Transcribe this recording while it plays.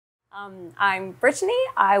I'm Brittany.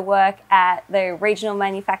 I work at the Regional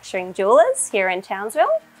Manufacturing Jewellers here in Townsville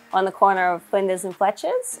on the corner of Flinders and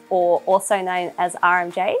Fletchers, or also known as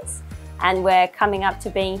RMJS. And we're coming up to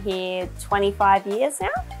being here 25 years now.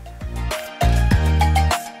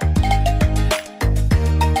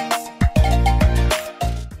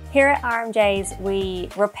 Here at RMJs, we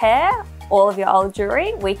repair all of your old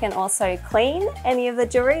jewellery. We can also clean any of the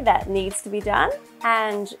jewellery that needs to be done.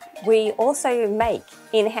 And we also make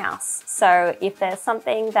in-house. So if there's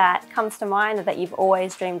something that comes to mind that you've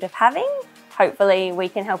always dreamed of having, hopefully we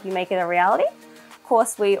can help you make it a reality. Of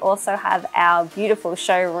course, we also have our beautiful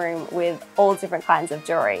showroom with all different kinds of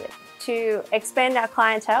jewellery. To expand our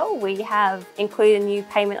clientele, we have included a new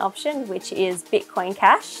payment option, which is Bitcoin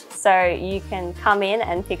Cash. So you can come in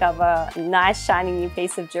and pick up a nice shiny new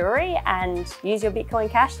piece of jewellery and use your Bitcoin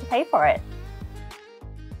Cash to pay for it.